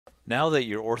Now that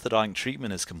your orthodontic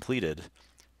treatment is completed,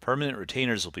 permanent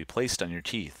retainers will be placed on your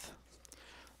teeth.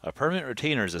 A permanent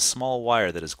retainer is a small wire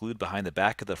that is glued behind the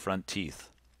back of the front teeth.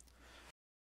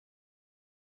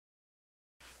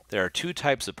 There are two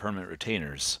types of permanent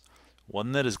retainers,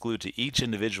 one that is glued to each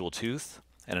individual tooth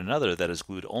and another that is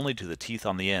glued only to the teeth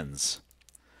on the ends.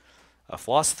 A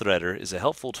floss threader is a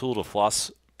helpful tool to floss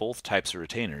both types of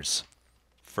retainers.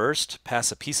 First,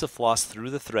 pass a piece of floss through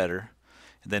the threader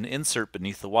and then insert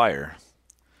beneath the wire.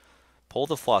 Pull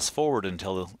the floss forward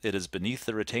until it is beneath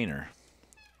the retainer.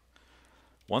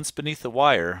 Once beneath the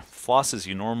wire, floss as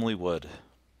you normally would.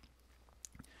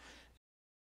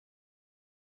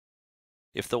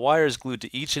 If the wire is glued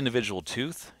to each individual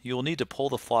tooth, you will need to pull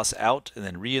the floss out and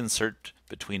then reinsert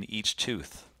between each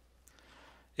tooth.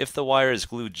 If the wire is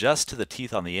glued just to the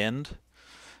teeth on the end,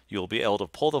 you will be able to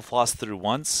pull the floss through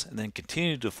once and then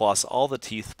continue to floss all the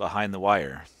teeth behind the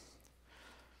wire.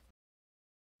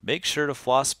 Make sure to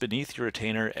floss beneath your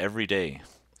retainer every day.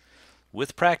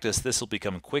 With practice, this will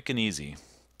become quick and easy.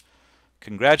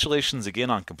 Congratulations again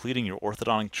on completing your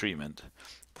orthodontic treatment.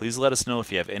 Please let us know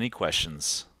if you have any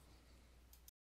questions.